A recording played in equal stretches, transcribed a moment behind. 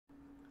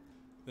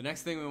The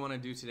next thing we want to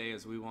do today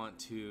is we want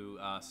to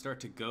start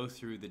to go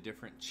through the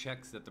different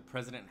checks that the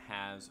president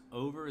has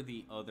over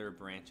the other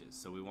branches.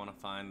 So we want to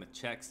find the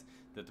checks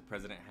that the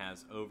president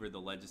has over the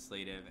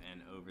legislative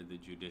and over the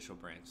judicial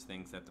branch,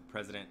 things that the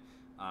president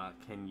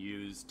can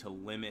use to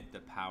limit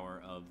the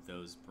power of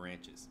those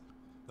branches.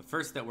 The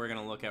first that we're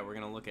going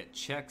to look at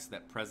checks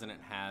that president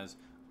has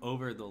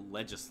over the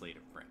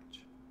legislative branch.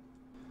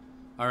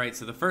 All right,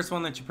 so the first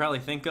one that you probably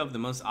think of, the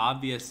most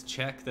obvious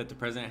check that the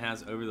president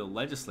has over the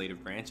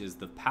legislative branch, is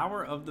the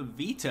power of the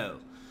veto.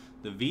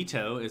 The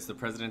veto is the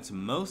president's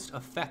most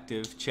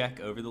effective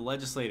check over the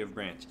legislative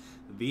branch.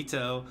 The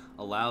veto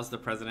allows the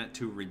president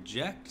to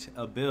reject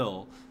a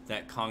bill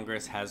that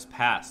Congress has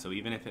passed. So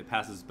even if it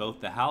passes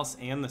both the House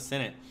and the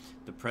Senate,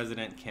 the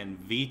president can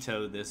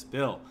veto this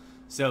bill.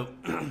 So,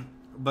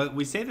 but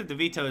we say that the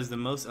veto is the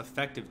most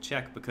effective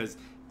check because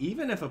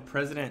even if a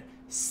president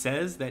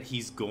says that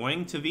he's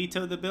going to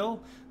veto the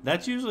bill,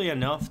 that's usually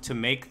enough to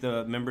make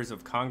the members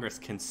of Congress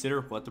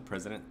consider what the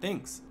president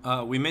thinks.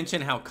 We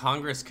mentioned how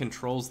Congress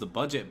controls the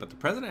budget, but the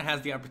president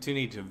has the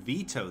opportunity to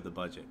veto the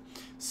budget.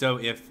 So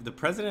if the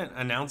president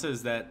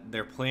announces that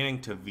they're planning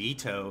to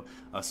veto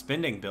a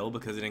spending bill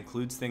because it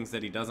includes things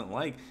that he doesn't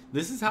like,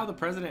 this is how the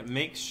president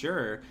makes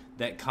sure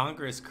that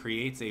Congress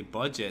creates a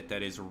budget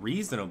that is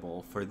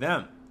reasonable for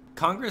them.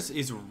 Congress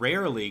is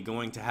rarely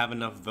going to have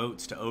enough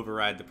votes to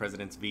override the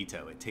president's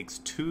veto. It takes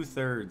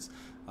 2/3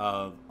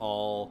 of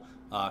all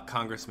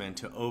congressmen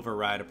to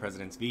override a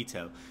president's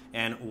veto,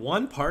 and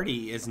one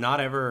party is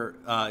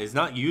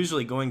not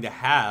usually going to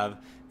have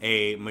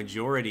a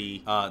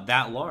majority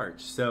that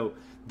large. So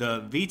the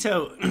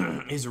veto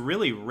is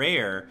really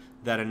rare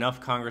that enough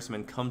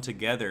congressmen come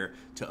together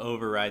to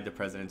override the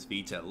president's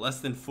veto. Less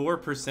than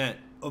 4%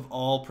 of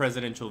all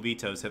presidential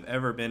vetoes have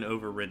ever been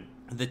overridden.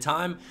 The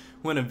time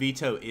when a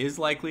veto is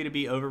likely to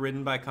be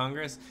overridden by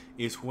Congress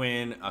is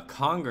when a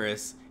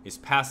Congress is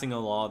passing a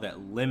law that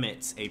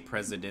limits a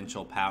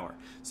presidential power.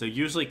 So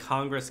usually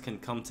Congress can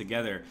come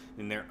together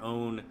in their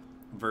own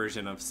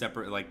version of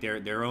separate, like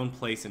their own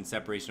place in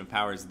separation of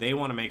powers. They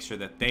want to make sure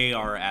that they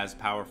are as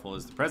powerful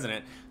as the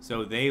president,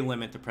 so they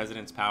limit the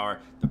president's power.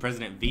 The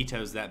president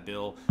vetoes that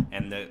bill,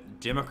 and the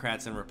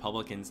Democrats and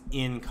Republicans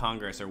in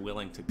Congress are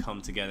willing to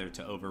come together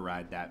to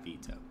override that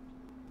veto.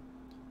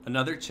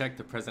 Another check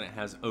the president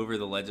has over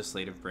the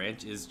legislative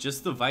branch is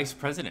just the vice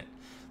president.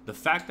 The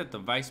fact that the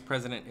vice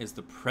president is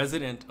the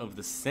president of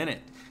the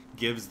Senate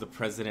gives the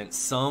president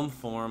some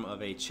form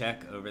of a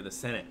check over the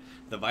Senate.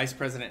 The vice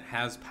president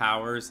has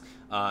powers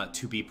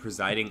to be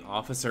presiding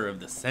officer of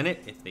the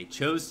Senate if they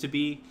chose to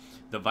be.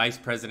 The vice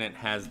president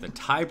has the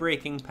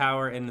tie-breaking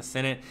power in the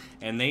Senate,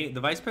 and the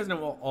vice president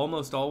will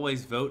almost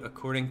always vote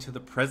according to the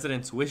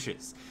president's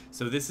wishes.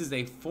 So this is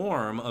a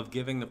form of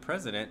giving the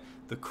president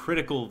the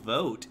critical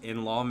vote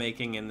in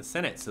lawmaking in the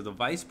Senate. So the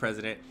vice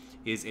president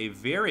is a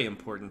very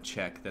important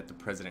check that the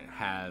president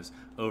has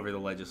over the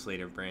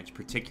legislative branch,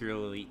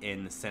 particularly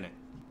in the Senate.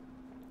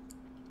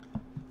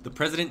 The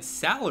president's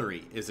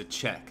salary is a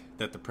check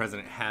that the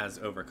president has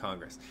over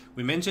Congress.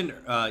 We mentioned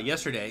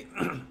yesterday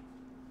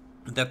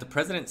that the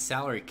president's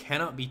salary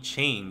cannot be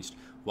changed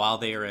while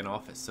they are in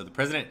office. So the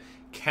president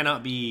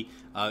cannot be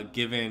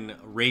given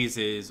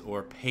raises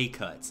or pay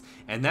cuts.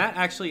 And that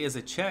actually is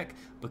a check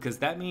because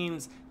that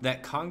means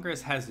that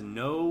Congress has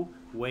no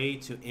way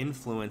to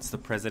influence the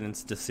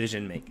president's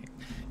decision making.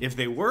 If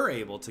they were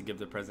able to give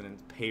the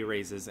president pay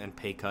raises and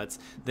pay cuts,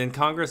 then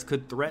Congress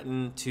could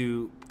threaten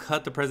to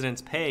cut the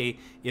president's pay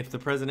if the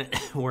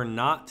president were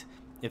not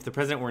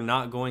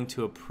going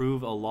to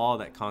approve a law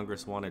that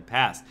Congress wanted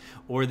passed.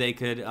 Or they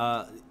could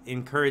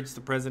encourage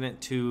the president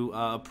to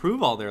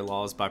approve all their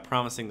laws by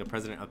promising the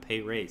president a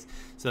pay raise.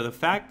 So the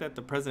fact that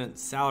the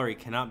president's salary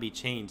cannot be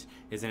changed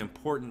is an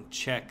important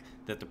check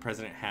that the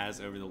president has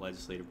over the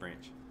legislative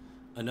branch.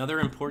 Another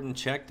important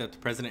check that the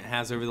president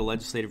has over the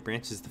legislative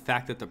branch is the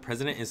fact that the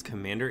president is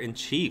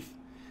commander-in-chief.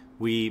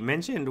 We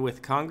mentioned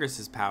with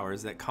Congress's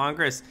powers that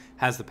Congress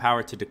has the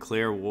power to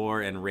declare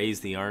war and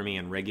raise the army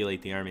and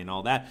regulate the army and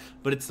all that,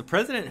 but it's the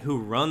president who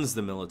runs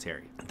the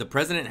military. The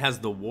president has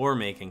the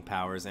war-making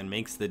powers and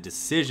makes the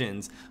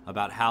decisions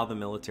about how the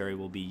military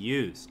will be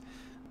used.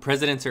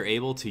 Presidents are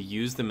able to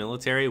use the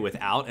military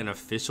without an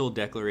official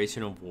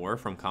declaration of war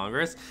from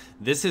Congress.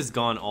 This has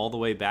gone all the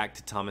way back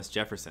to Thomas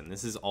Jefferson.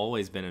 This has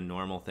always been a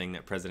normal thing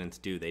that presidents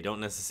do. They don't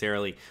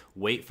necessarily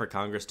wait for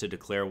Congress to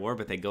declare war,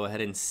 but they go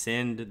ahead and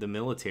send the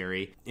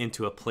military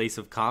into a place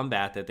of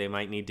combat that they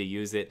might need to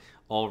use it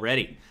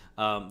already.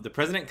 The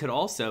president could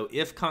also,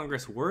 if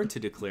Congress were to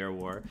declare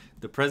war,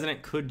 the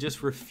president could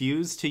just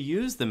refuse to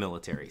use the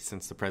military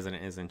since the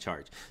president is in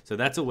charge. So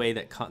that's a way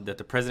that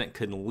the president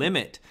could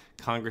limit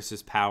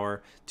Congress's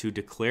power to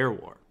declare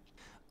war.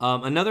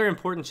 Another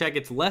important check,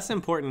 it's less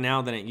important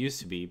now than it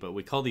used to be, but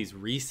we call these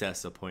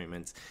recess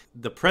appointments.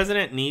 The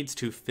president needs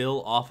to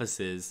fill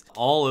offices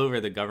all over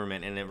the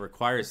government, and it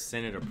requires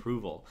Senate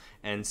approval.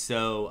 And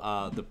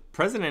so the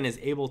president is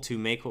able to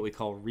make what we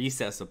call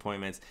recess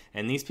appointments,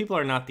 and these people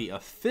are not the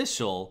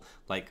official,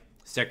 like,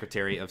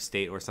 Secretary of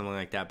State or something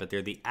like that, but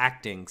they're the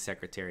acting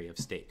Secretary of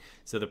State.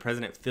 So the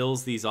president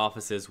fills these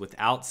offices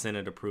without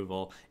Senate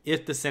approval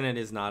if the Senate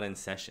is not in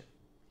session.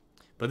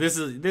 But this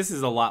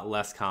is a lot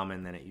less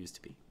common than it used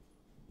to be.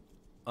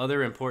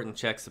 Other important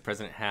checks the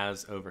president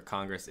has over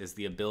Congress is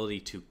the ability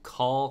to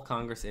call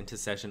Congress into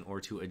session or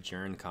to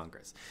adjourn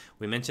Congress.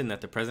 We mentioned that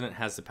the president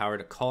has the power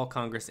to call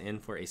Congress in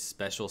for a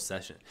special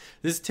session.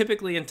 This is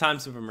typically in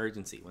times of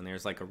emergency, when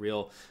there's like a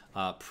real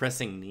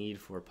pressing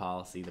need for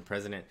policy. The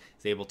president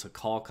is able to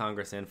call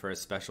Congress in for a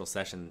special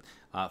session.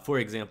 For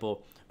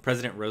example,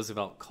 President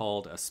Roosevelt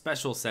called a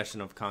special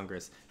session of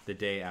Congress the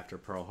day after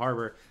Pearl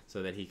Harbor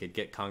so that he could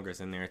get Congress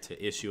in there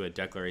to issue a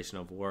declaration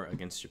of war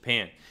against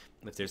Japan.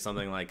 If there's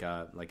something like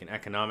an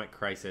economic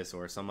crisis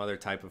or some other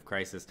type of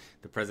crisis,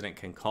 the president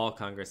can call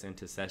Congress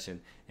into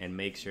session and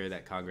make sure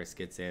that Congress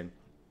gets in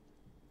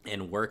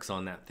and works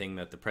on that thing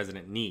that the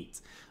president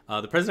needs.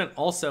 The president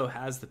also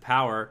has the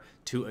power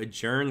to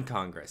adjourn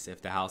Congress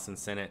if the House and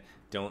Senate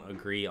don't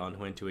agree on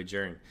when to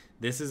adjourn.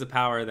 This is a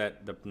power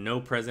that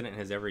no president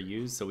has ever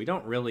used, so we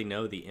don't really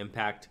know the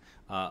impact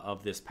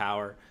of this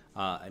power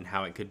and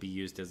how it could be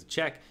used as a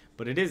check,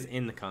 but it is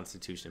in the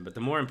Constitution. But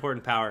the more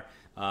important power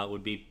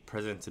would be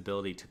president's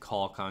ability to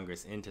call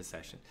Congress into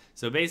session.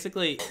 So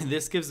basically,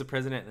 this gives the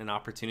president an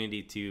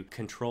opportunity to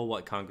control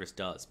what Congress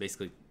does.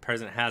 Basically, the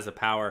president has a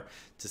power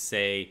to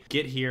say,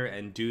 get here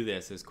and do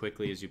this as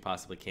quickly as you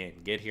possibly can.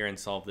 Get here and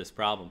solve this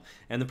problem.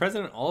 And the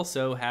president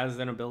also has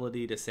an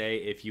ability to say,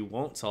 if you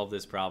won't solve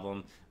this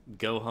problem,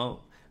 go home.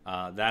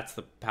 That's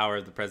the power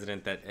of the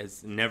president that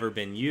has never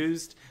been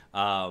used.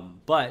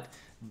 But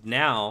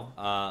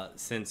now,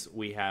 since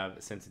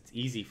it's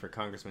easy for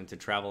congressmen to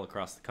travel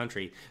across the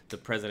country, the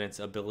president's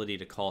ability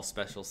to call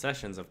special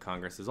sessions of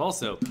Congress is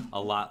also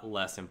a lot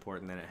less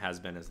important than it has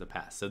been in the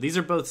past. So these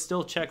are both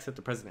still checks that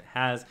the president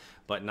has,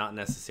 but not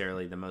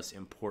necessarily the most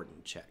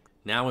important check.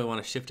 Now we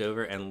want to shift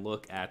over and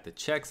look at the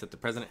checks that the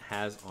president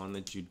has on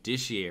the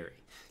judiciary.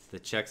 The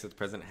checks that the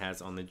president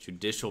has on the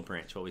judicial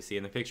branch. What we see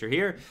in the picture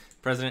here,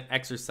 president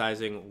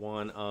exercising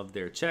one of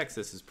their checks.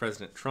 This is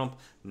President Trump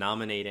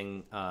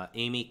nominating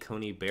Amy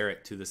Coney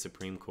Barrett to the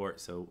Supreme Court.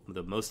 So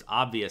the most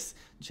obvious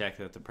check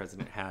that the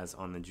president has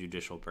on the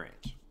judicial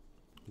branch.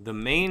 The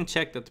main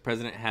check that the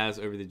president has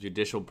over the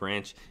judicial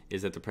branch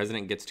is that the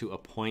president gets to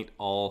appoint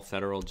all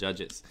federal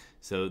judges.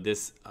 So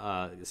this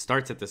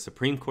starts at the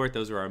Supreme Court.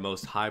 Those are our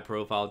most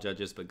high-profile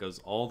judges, but goes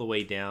all the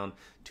way down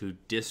to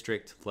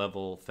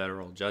district-level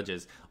federal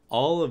judges.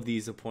 All of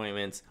these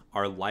appointments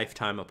are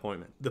lifetime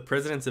appointments. The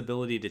president's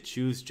ability to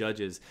choose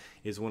judges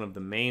is one of the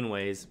main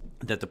ways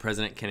that the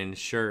president can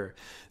ensure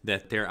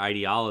that their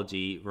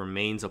ideology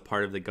remains a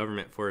part of the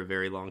government for a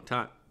very long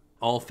time.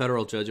 All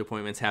federal judge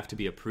appointments have to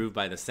be approved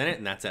by the Senate,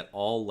 and that's at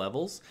all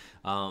levels.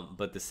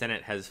 But the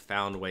Senate has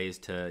found ways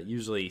to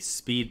usually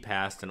speed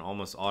past and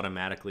almost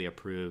automatically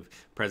approve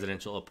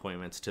presidential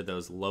appointments to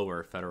those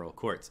lower federal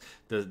courts.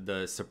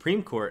 The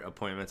Supreme Court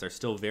appointments are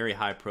still very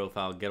high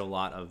profile, get a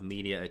lot of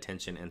media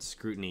attention and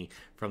scrutiny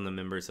from the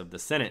members of the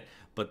Senate.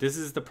 But this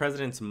is the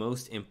president's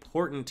most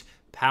important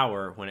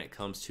power when it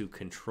comes to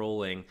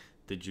controlling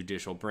the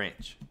judicial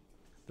branch.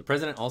 The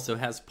president also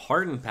has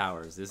pardon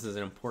powers. This is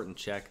an important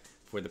check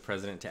for the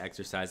president to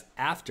exercise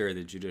after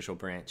the judicial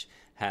branch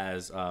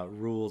has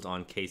ruled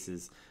on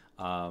cases,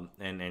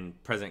 and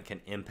president can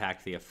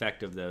impact the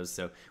effect of those.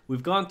 So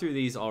we've gone through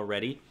these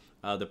already.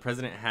 The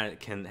president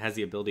has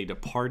the ability to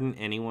pardon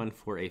anyone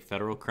for a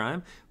federal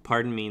crime.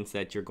 Pardon means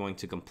that you're going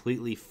to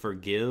completely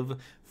forgive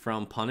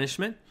from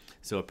punishment.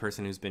 So a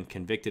person who's been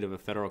convicted of a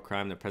federal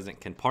crime, the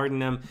president can pardon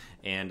them.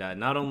 And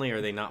not only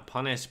are they not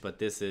punished, but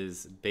this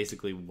is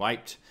basically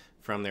wiped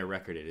from their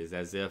record. It is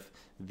as if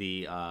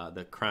the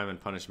crime and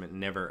punishment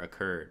never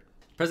occurred.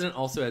 The president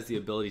also has the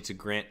ability to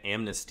grant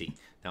amnesty.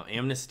 Now,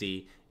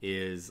 amnesty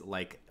is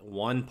like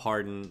one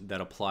pardon that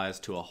applies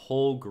to a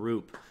whole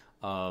group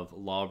of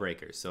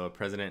lawbreakers. So a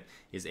president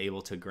is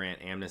able to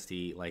grant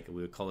amnesty, like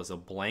we would call this a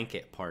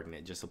blanket pardon.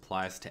 It just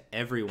applies to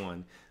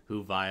everyone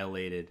who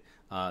violated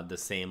the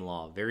same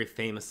law. Very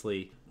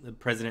famously, the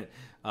president,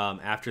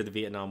 after the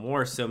Vietnam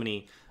War, so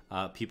many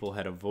people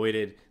had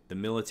avoided the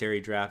military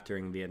draft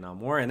during the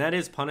Vietnam War, and that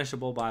is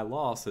punishable by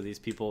law. So these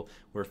people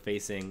were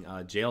facing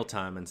jail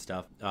time and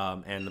stuff,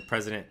 and the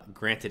president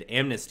granted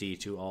amnesty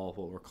to all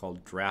what were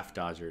called draft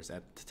dodgers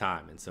at the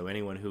time. And so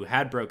anyone who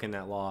had broken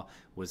that law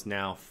was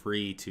now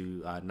free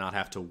to not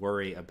have to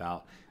worry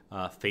about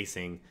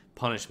facing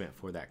punishment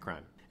for that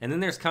crime. And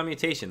then there's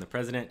commutation. The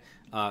president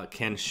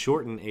can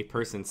shorten a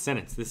person's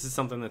sentence. This is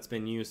something that's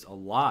been used a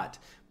lot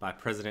by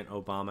President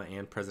Obama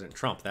and President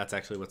Trump. That's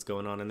actually what's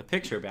going on in the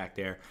picture back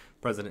there.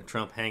 President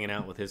Trump hanging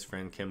out with his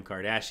friend Kim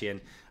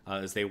Kardashian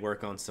as they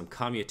work on some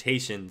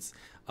commutations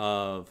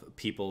of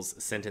people's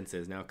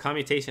sentences. Now,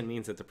 commutation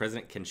means that the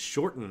president can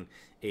shorten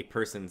a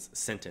person's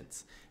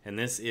sentence, and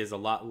this is a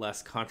lot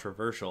less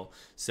controversial.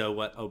 So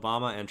what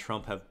Obama and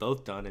Trump have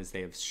both done is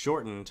they have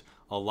shortened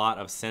a lot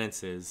of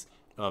sentences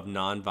of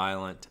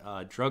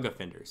nonviolent drug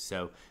offenders.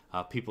 So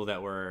people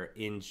that were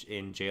in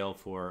jail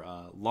for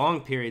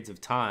long periods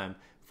of time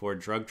for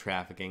drug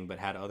trafficking but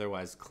had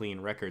otherwise clean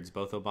records.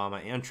 Both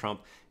Obama and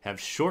Trump have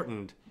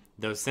shortened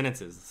those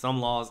sentences. Some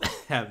laws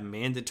have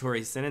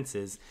mandatory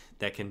sentences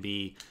that can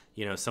be,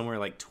 somewhere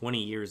like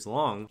 20 years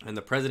long. And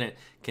the president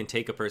can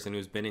take a person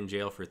who's been in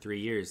jail for 3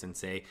 years and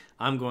say,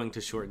 I'm going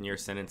to shorten your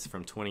sentence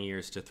from 20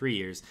 years to 3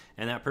 years.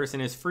 And that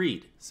person is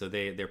freed. So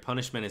their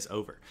punishment is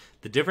over.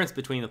 The difference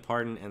between the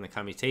pardon and the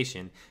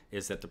commutation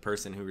is that the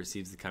person who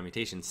receives the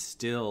commutation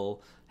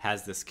still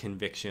has this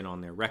conviction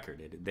on their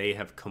record. They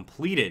have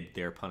completed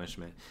their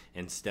punishment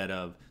instead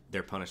of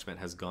their punishment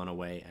has gone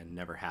away and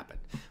never happened.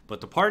 But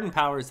the pardon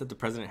powers that the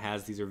president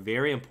has, these are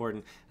very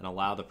important and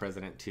allow the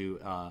president to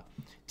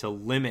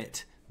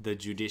limit the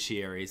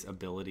judiciary's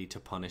ability to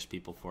punish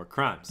people for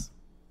crimes.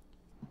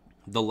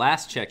 The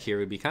last check here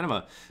would be kind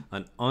of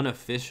an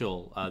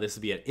unofficial, this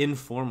would be an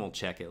informal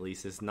check at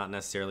least. It's not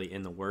necessarily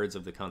in the words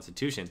of the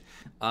Constitution.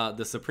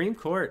 The Supreme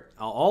Court,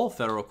 all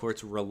federal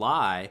courts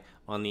rely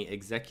on the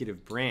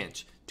executive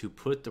branch to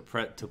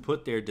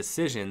put their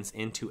decisions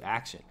into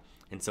action.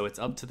 And so it's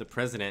up to the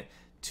president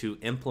to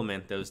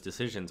implement those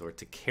decisions or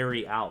to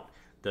carry out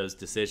those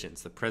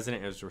decisions. The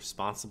president is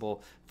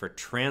responsible for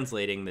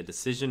translating the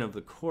decision of the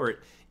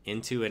court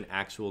into an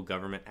actual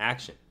government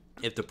action.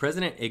 If the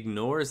president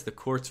ignores the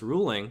court's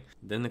ruling,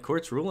 then the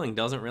court's ruling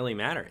doesn't really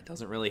matter. It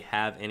doesn't really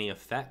have any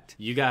effect.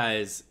 You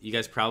guys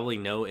probably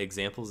know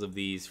examples of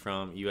these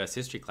from U.S.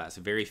 history class.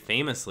 Very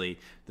famously,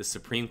 the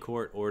Supreme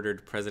Court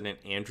ordered President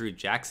Andrew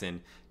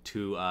Jackson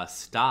to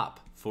stop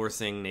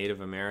forcing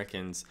Native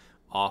Americans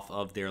off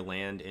of their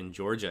land in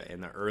Georgia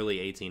in the early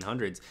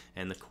 1800s.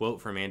 And the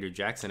quote from Andrew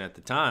Jackson at the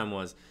time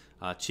was,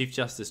 Chief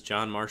Justice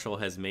John Marshall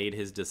has made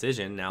his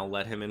decision, now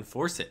let him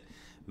enforce it.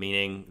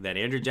 Meaning that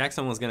Andrew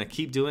Jackson was going to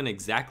keep doing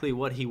exactly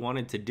what he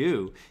wanted to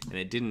do, and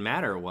it didn't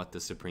matter what the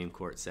Supreme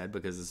Court said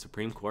because the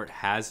Supreme Court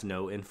has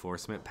no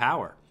enforcement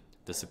power.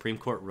 The Supreme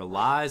Court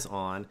relies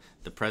on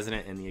the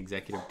president and the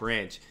executive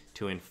branch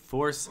to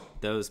enforce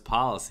those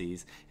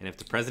policies, and if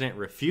the president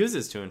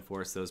refuses to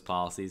enforce those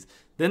policies,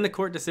 then the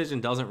court decision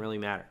doesn't really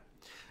matter.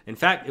 In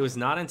fact, it was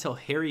not until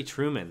Harry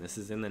Truman, this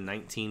is in the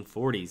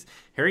 1940s,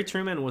 Harry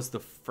Truman was the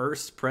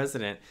first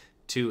president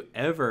to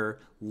ever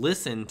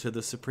listen to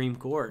the Supreme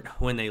Court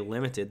when they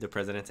limited the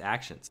president's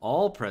actions.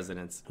 All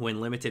presidents,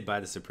 when limited by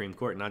the Supreme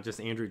Court, not just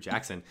Andrew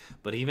Jackson,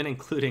 but even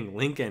including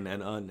Lincoln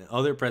and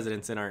other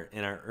presidents in our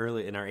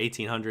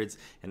 1800s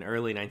and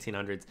early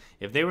 1900s,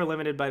 if they were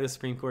limited by the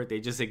Supreme Court,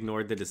 they just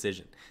ignored the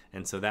decision.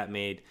 And so that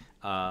made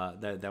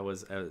that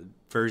was a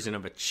version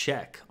of a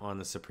check on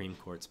the Supreme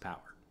Court's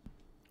power.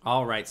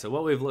 All right, so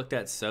what we've looked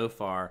at so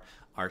far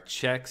are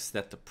checks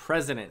that the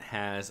president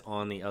has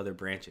on the other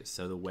branches.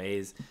 So the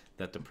ways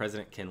that the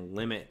president can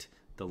limit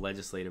the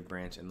legislative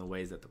branch and the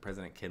ways that the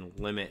president can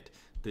limit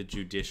the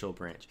judicial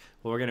branch.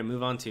 What we're going to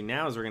move on to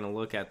now is we're going to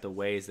look at the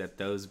ways that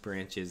those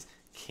branches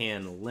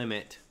can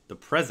limit the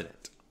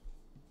president.